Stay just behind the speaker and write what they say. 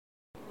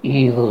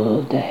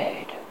Evil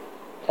Dead,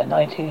 the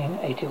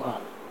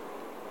 1981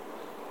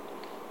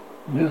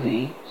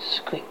 movie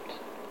script.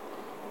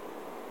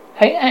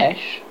 Hey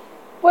Ash,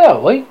 where are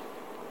we?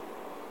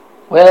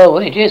 Well,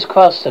 we just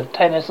crossed the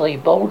Tennessee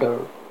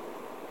border,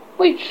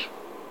 which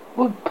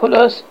would put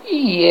us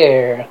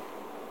here.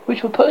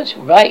 Which would put us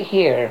right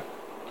here.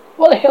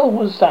 What the hell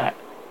was that?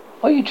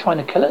 Are you trying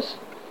to kill us?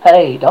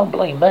 Hey, don't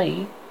blame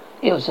me.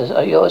 It was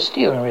your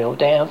steering wheel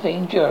damn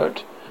thing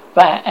jerked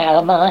right out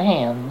of my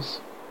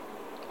hands.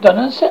 Don't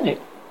understand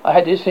it. I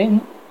had this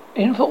thing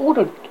in for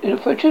order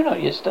for a tune-up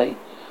yesterday.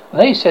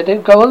 And they said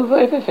they'd go over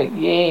everything.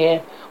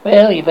 Yeah,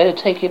 well, you better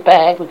take it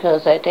back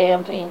because that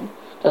damn thing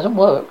doesn't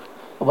work.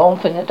 The one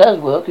thing that does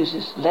work is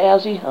this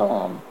lousy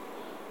horn.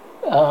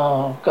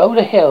 Go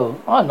to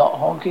hell. I'm not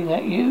honking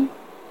at you.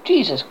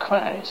 Jesus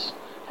Christ.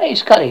 Hey,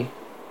 Scotty.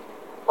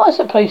 What's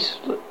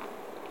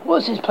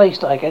this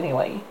place like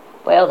anyway?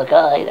 Well, the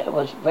guy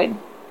that's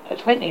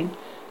renting,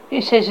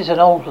 he says it's an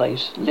old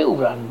place, little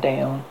run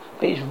down,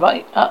 but it's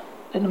right up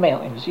in the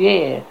mountains.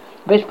 Yeah,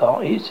 the best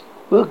part is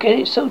we'll get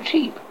it so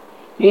cheap.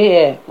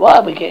 Yeah, why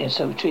are we getting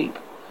so cheap?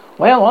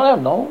 Well, I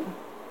don't know.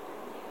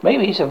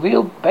 Maybe it's in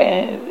real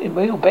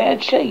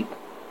bad shape.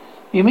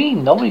 You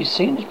mean nobody's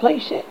seen this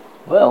place yet?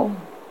 Well,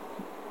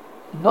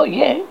 not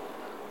yet.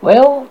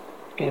 Well,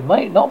 it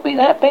might not be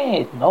that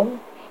bad, no.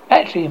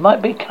 Actually, it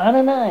might be kind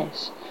of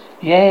nice.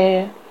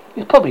 Yeah,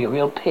 it's probably a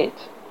real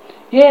pit.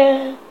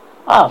 Yeah,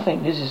 I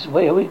think this is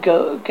where we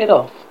get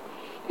off.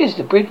 This is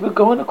the bridge we're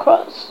going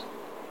across.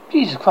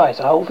 Jesus Christ,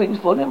 the whole thing's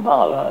falling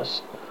apart on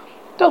us.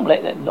 Don't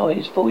let that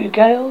noise fool you,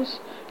 gals.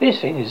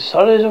 This thing is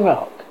solid as a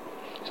rock.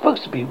 It's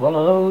supposed to be one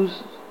of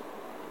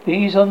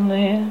these on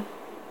there.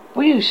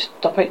 Will you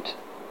stop it?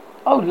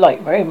 I would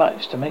like very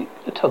much to make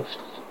a toast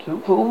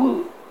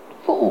for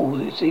all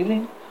this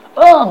evening.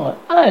 Oh,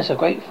 as a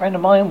great friend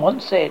of mine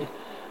once said.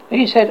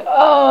 He said,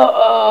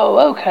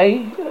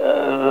 okay,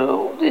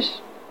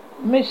 this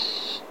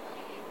Miss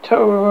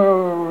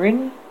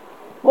Turin,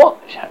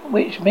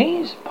 which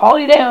means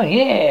party down,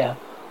 yeah.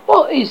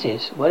 What is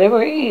this?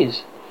 Whatever it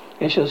is,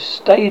 it shall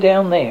stay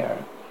down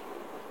there.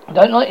 I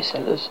don't like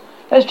sellers.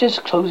 Let's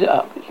just close it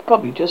up. It's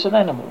probably just an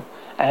animal.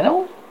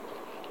 Animal?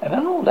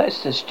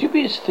 That's the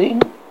stupidest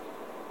thing.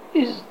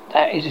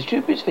 That is the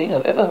stupidest thing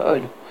I've ever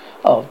heard.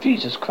 Oh,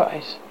 Jesus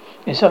Christ.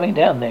 There's something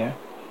down there.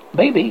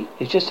 Maybe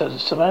it's just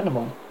some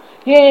animal.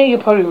 Yeah,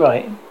 you're probably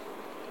right.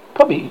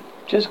 Probably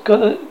just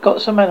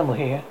got some animal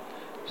here.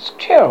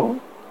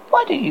 Cheryl,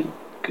 why don't you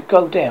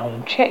go down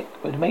and check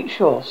to make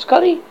sure?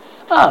 Scotty,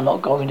 I'm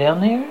not going down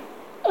there.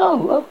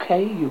 Oh,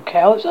 okay, you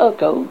cowards. I'll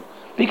go.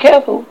 Be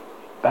careful.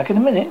 Back in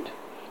a minute.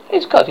 Hey,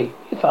 Scotty,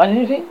 you find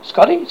anything?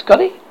 Scotty?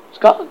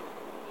 Scott?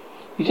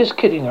 You're just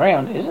kidding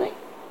around, isn't he?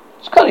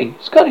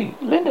 Scotty,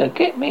 Linda,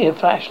 get me a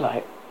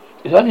flashlight.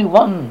 There's only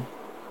one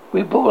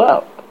we brought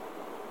up.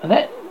 And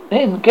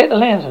then get the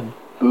lantern.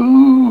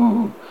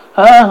 Ooh.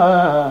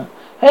 Ha.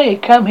 Hey,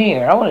 come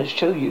here. I want to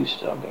show you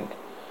something.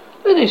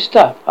 Look at this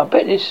stuff. I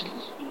bet this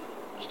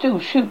still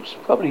shoots.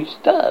 Probably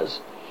does.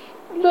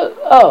 Look.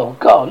 Oh,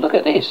 God. Look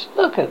at this.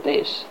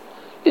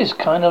 This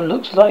kind of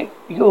looks like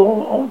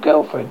your old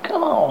girlfriend.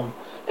 Come on.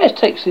 Let's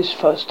take this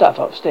first stuff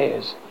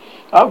upstairs.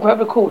 I'll grab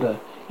the recorder.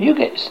 You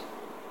get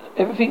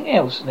everything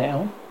else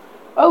now.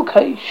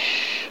 Okay.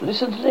 Shh.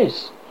 Listen to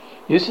this.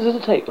 This is the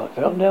tape I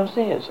found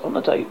downstairs on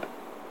the tape.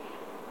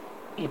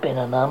 It's been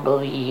a number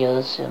of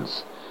years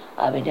since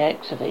I've been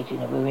excavating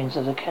the ruins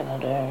of the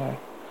Canada.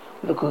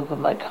 With a group of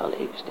my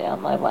colleagues, now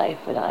my wife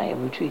and I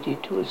have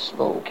retreated to a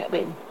small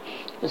cabin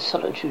in the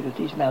solitude of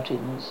these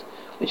mountains,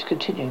 which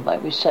continuing my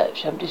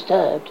research am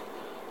disturbed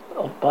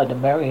by the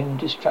myriad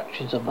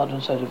distractions of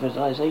modern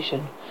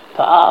civilization,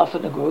 far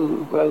from the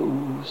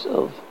groves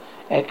of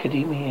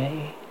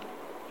academia.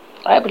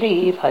 I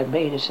believe I've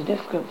made a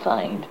significant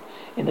find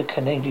in the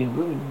Canadian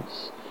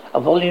ruins, a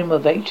volume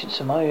of ancient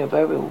Sumerian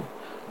burial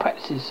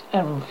practices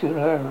and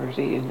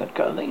funerary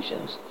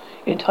incarnations,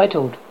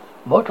 entitled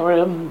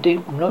Mortuum de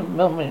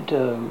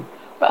Memento,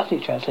 roughly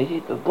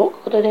translated the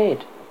Book of the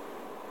Dead.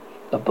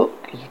 The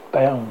book is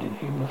bound in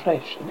human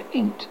flesh and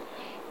inked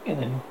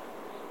in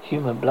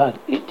human blood.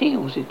 It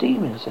deals with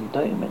demons and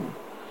demon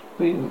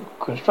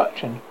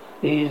reconstruction,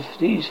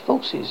 these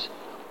forces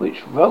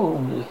which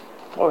roam the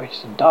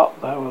forests and dark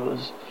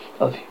burrows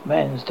of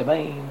man's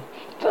domain.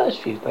 The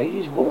first few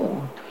pages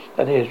warn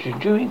that their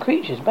enduring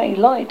creatures may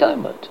lie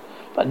dormant,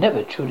 but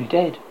never truly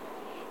dead.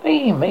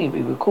 They may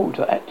be recalled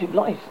to active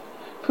life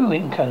through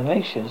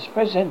incarnations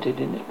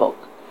presented in this book.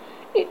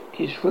 It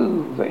is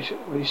through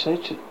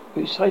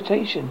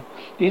recitation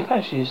these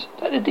passages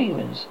that the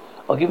demons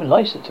are given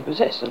license to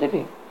possess the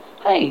living.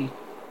 Hey,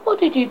 what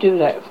did you do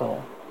that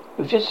for?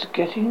 We're just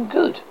getting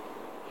good.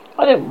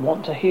 I don't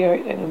want to hear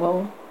it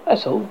anymore.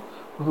 That's all.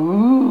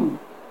 Ooh.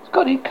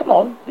 Scotty, come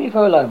on. Leave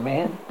her alone,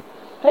 man.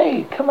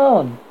 Hey, come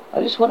on.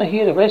 I just want to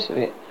hear the rest of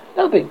it.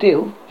 No big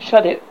deal.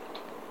 Shut it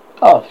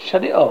off.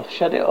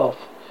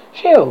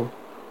 Cheryl,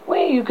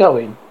 where are you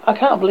going? I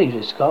can't believe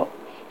this, Scott.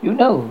 You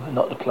know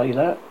not to play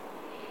that.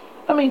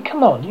 I mean,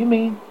 come on. You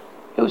mean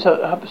it was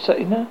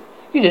upsetting her?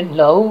 You didn't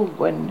know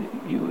when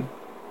you were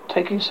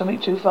taking something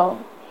too far?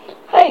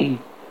 Hey,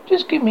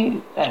 just give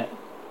me that.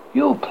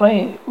 We're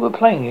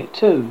playing it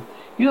too.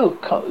 You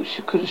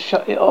could have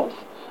shut it off.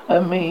 I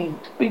mean,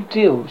 big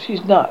deal.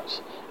 She's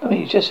nuts. I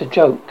mean, it's just a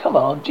joke. Come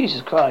on,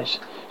 Jesus Christ.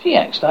 She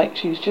acts like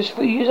she's just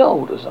 3 years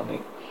old or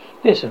something.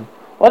 Listen,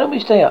 why don't we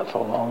stay up for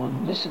a while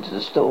and listen to the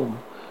storm?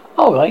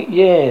 All right,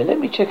 yeah. Let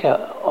me check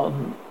out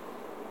on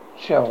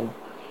Cheryl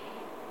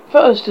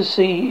first to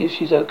see if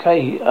she's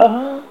okay.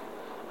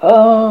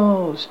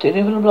 Oh,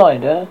 stealing from the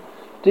blind, huh?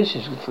 This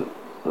is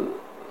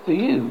for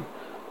you,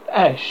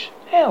 Ash.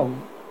 How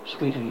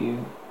sweet of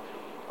you.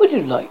 Would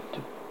you like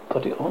to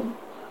put it on?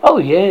 Oh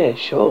yeah,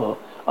 sure.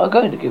 I'm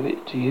going to give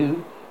it to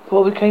you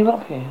before we came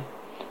up here,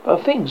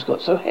 but things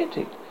got so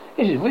hectic.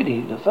 This is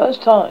really the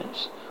first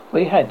times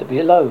we had to be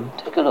alone.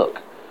 Take a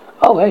look.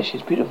 Oh, Ash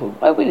is beautiful.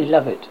 I really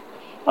love it.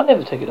 I'll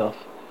never take it off.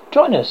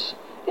 Join us.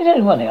 Is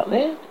anyone out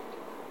there?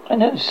 I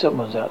know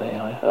someone's out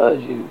there. I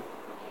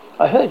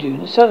heard you in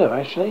the cellar,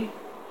 Ashley.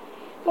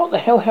 What the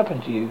hell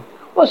happened to you?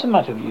 What's the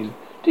matter with you?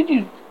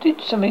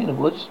 Did something in the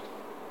woods?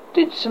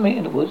 Did something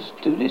in the woods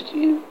do this to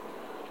you?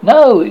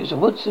 No, it was the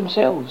woods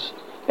themselves.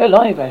 They're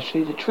alive,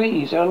 Ashley. The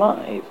trees are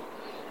alive.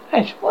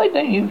 Ash, why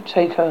don't you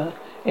take her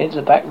into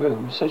the back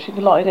room so she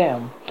can lie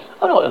down?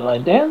 I'm not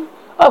lying down.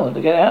 I want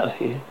to get out of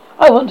here.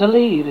 I want to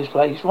leave this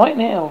place right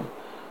now.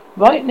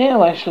 Right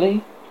now,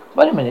 Ashley.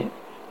 Wait a minute.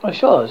 I'm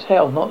sure as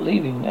hell not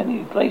leaving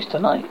any place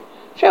tonight.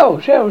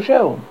 Cheryl.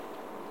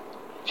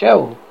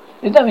 Cheryl,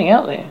 there's nothing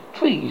out there.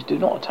 Trees do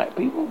not attack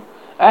people.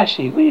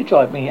 Ashley, will you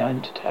drive me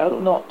into town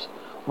or not?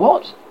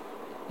 What?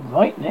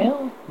 Right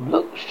now?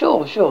 Look,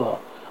 sure.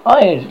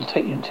 I'll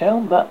take you in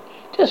town, but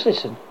just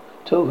listen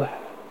to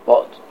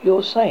what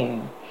you're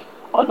saying.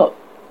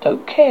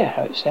 Don't care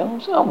how it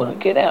sounds. I want to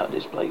get out of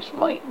this place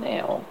right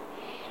now.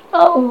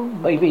 Oh,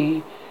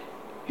 maybe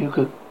you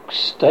could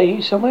stay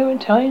somewhere in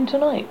town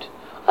tonight.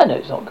 I know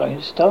it's not going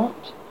to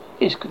start.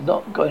 It's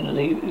not going to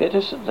leave. Let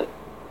us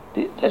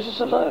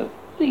alone.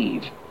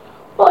 Leave.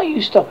 Why are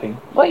you stopping?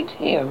 Wait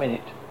here a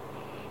minute.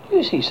 Do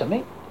you see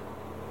something?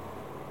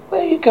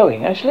 Where are you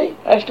going, Ashley?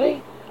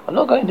 Ashley, I'm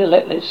not going to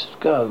let this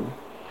go.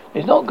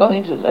 It's not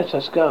going to let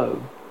us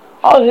go.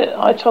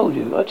 I told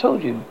you. It's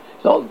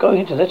not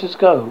going to let us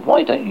go.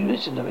 Why don't you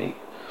listen to me?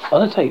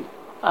 On the tape.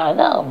 I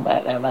know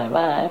that my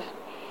wife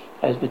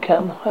has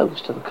become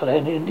host of a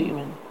colonial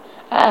demon.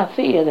 I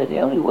fear that the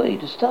only way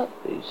to stop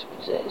is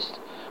possessed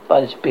by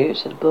the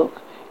spirits of the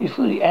book is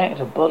through the act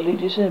of bodily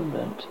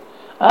dismemberment.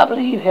 I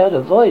believe held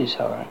a voice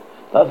horror,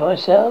 but for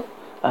myself,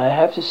 I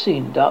have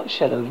seen dark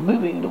shadows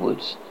moving in the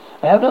woods.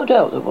 I have no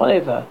doubt that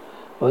whatever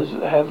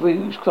have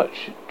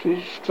reconstructed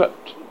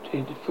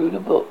through the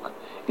book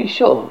is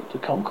sure to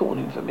come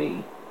calling for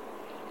me.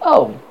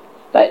 Oh,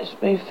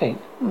 that's me think.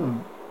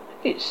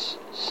 It's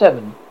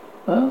 7.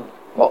 Huh?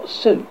 What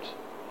suit?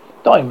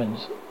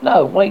 Diamonds.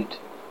 No, wait.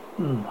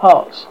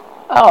 Hearts.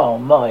 Oh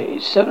my,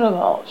 it's 7 of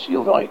hearts.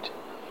 You're right.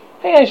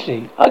 Hey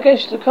Ashley, I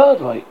guessed the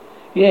card right.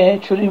 Yeah,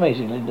 truly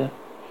amazing, Linda.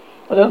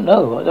 I don't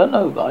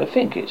know, but I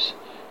think it's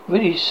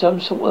really some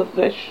sort of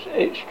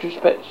extra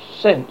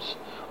sense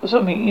or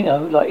something,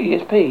 like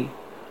ESP.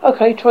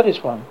 Okay, try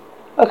this one.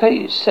 Okay,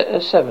 it's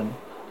 7.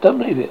 Don't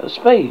believe it. A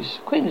spades.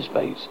 Queen of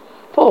spades.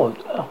 4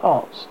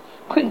 hearts.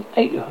 Queen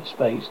 8 of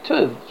spades. 2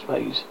 of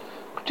spades.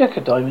 Jack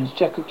of diamonds.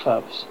 Jack of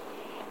clubs.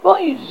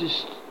 Why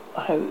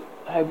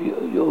have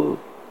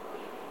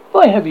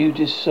you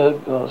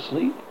disturbed our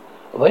sleep?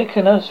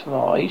 Awaken us from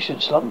our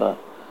ancient slumber.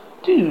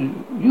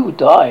 You will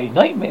die.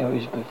 Nightmare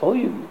is before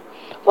you.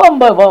 One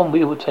by one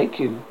we will take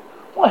you.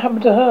 What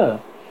happened to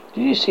her?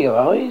 Did you see her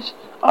eyes?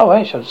 Oh,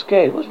 Ash, I'm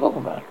scared. What's wrong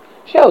with her?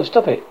 Shell,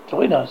 stop it.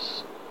 Join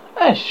us.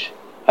 Ash,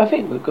 I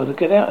think we've got to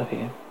get out of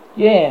here.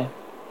 Yeah.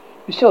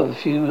 We still have a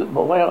few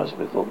more hours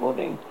before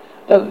morning.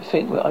 I don't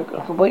think I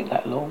can wait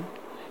that long.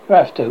 We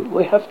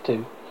have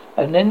to.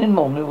 And then in the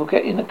morning we'll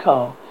get in the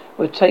car.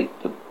 We'll take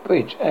the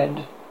bridge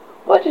and...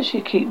 Why does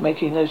she keep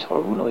making those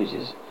horrible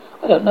noises?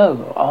 I don't know.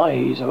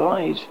 Her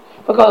eyes.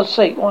 For God's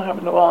sake, what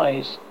happened to her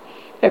eyes?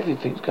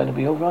 Everything's going to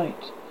be all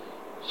right.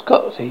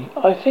 Scotty,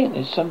 I think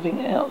there's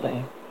something out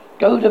there.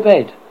 Go to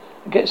bed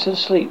and get some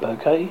sleep,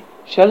 okay?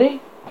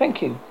 Shelley?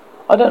 Thank you.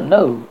 I don't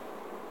know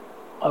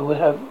I would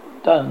have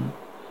done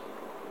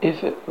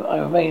if I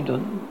remained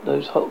on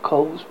those hot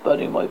coals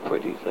burning my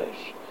pretty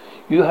flesh.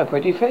 You have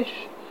pretty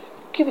flesh?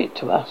 Give it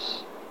to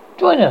us.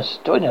 Join us.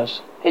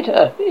 Hit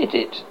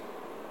it.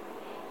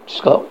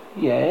 Scott,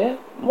 yeah?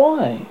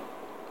 Why?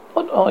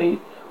 What are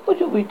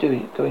we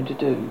going to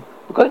do?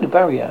 We're going to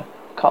bury her.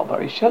 Can't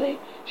bury Shelley.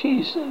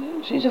 She's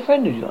a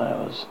friend of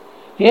ours.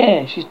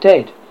 Yeah, she's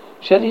dead.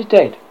 Shelley's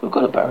dead. We've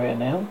got to bury her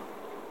now.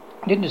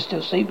 Linda's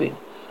still sleeping.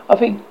 I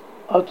think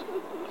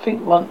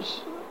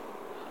once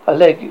a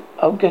leg,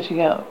 I'm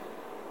getting out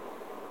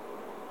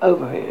of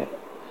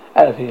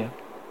here.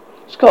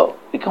 Scott,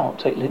 we can't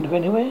take Linda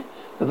anywhere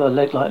with a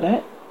leg like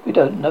that. We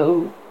don't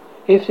know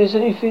if there's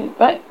anything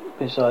back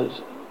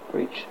besides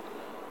bridge.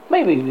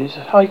 Maybe there's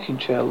a hiking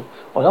trail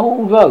on an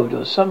old road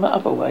or some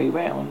other way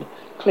round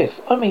cliff.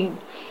 I mean,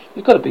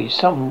 there's got to be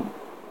some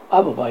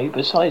other way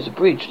besides the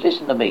bridge.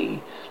 Listen to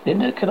me.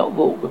 Linda cannot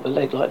walk with a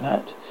leg like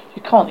that. She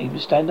can't even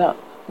stand up.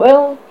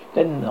 Well,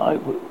 then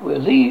we'll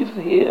leave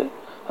her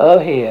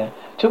here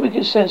till we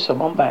can send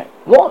someone back.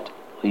 What?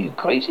 Are you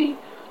crazy?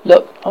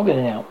 Look, I'm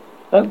getting out.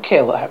 Don't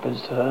care what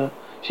happens to her.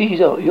 She's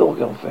your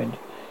girlfriend.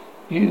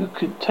 You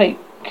could take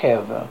care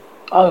of her.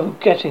 I'm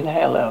getting the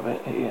hell out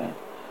of here.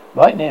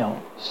 Right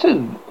now.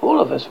 Soon, all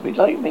of us will be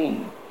like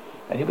me.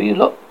 And he'll be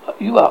lock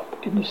you up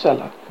in the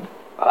cellar.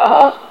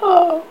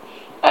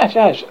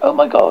 Ash, oh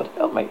my God,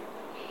 help me.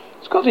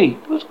 Scotty,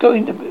 you're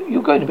going to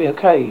be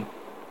okay.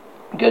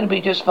 You're going to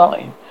be just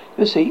fine.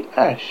 You see,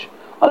 Ash,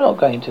 I'm not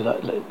going to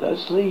let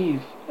us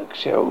leave.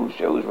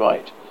 Cheryl's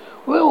right.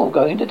 We're all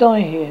going to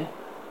die here.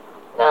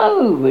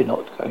 No, we're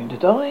not going to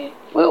die.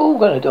 We're all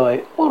going to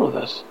die, all of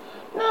us.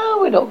 No,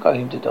 we're not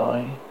going to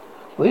die.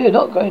 We're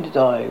not going to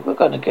die. We're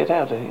going to get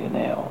out of here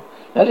now.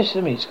 Now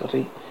listen to me,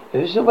 Scotty.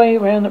 There's a way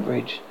around the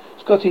bridge.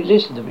 Scotty,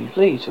 listen to me,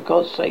 please, for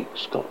God's sake,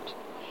 Scott.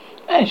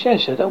 Ash, I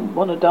don't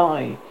want to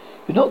die.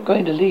 You're not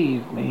going to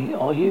leave me,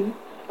 are you?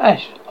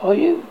 Ash, are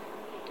you?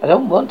 I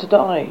don't want to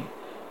die.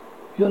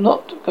 You're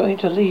not going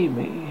to leave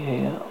me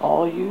here,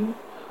 are you?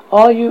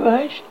 Are you,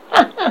 Ash?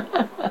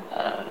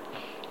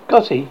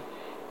 Scotty,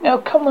 now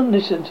come and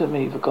listen to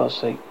me, for God's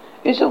sake.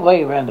 There's a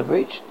way around the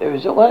bridge. There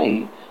is a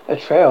way. A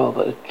trail,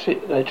 but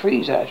the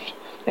trees, Ash.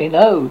 They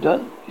know,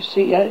 don't you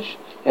see, Ash?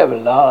 They're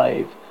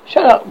alive.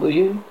 Shut up, will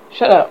you?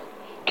 Shut up.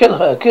 Kill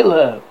her. Kill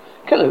her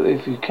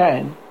if you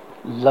can.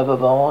 Lover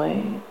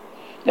boy.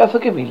 Now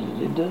forgive me,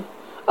 Linda.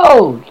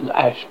 Oh,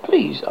 Ash,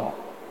 please. Oh,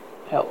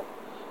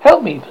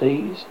 help me,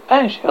 please.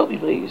 Ash, help me,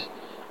 please.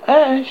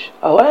 Ash.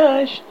 Oh,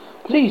 Ash.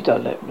 Please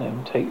don't let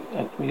them take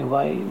me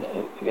away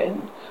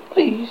again.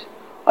 Please.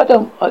 I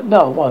won't,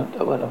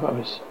 I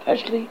promise.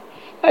 Ashley,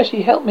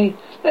 help me.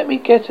 Let me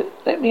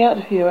out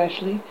of here,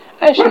 Ashley.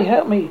 Ashley,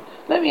 help me.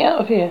 Let me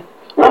out of here.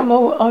 I'm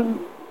all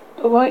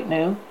right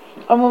now.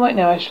 I'm all right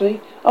now,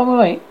 Ashley. I'm all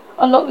right.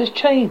 Unlock this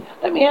chain.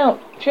 Let me out.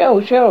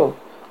 Cheryl.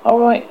 All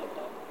right.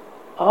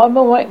 I'm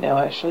all right now,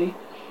 Ashley.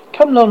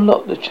 Come and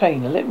unlock the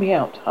chain and let me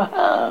out.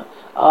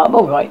 I'm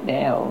all right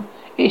now.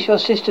 It's your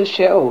sister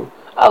Cheryl.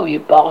 Oh, you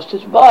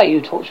bastards. Why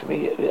you torture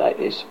me like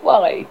this?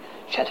 Why?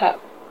 Shut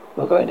up.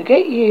 We're going to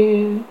get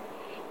you.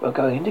 We're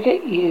going to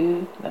get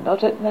you. And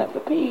not at that for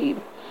peep.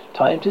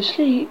 Time to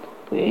sleep.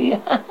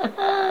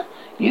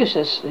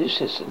 Useless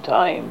in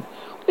time.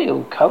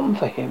 We'll come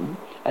for him.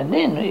 And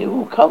then he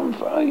will come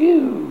for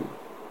you.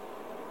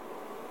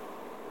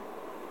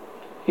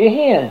 You're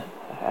here.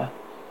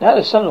 Now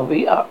the sun will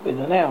be up in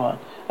an hour.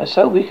 And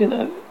so we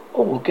can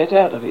all get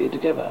out of here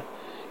together.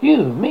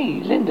 You,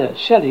 me, Linda,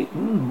 Shelley.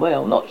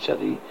 Well, not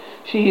Shelley.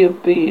 She'll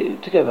be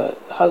together,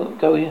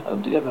 going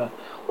home together.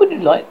 Wouldn't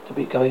you like to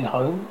be going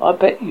home? I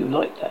bet you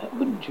like that,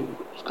 wouldn't you,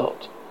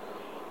 Scott?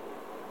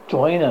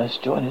 Join us.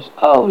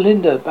 Oh,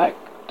 Linda, back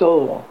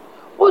door.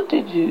 Where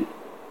did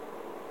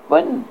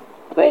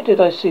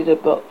I see the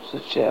box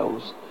of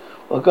shells?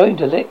 We're going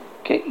to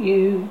get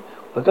you.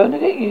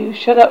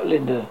 Shut up,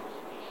 Linda.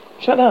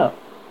 Shut up.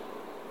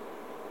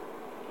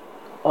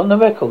 On the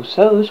record,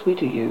 so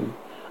sweet of you.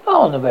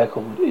 Oh, on the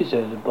record, is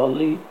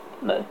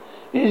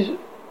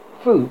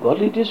through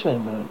bodily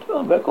dismemberment.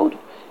 On record,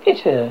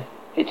 hit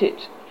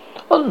it.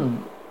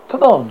 Come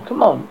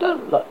on.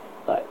 Don't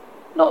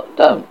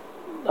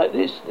like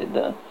this,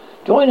 Linda.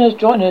 Join us.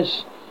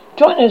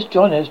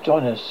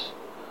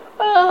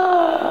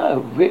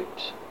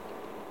 Ripped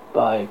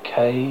by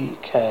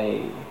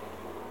KK.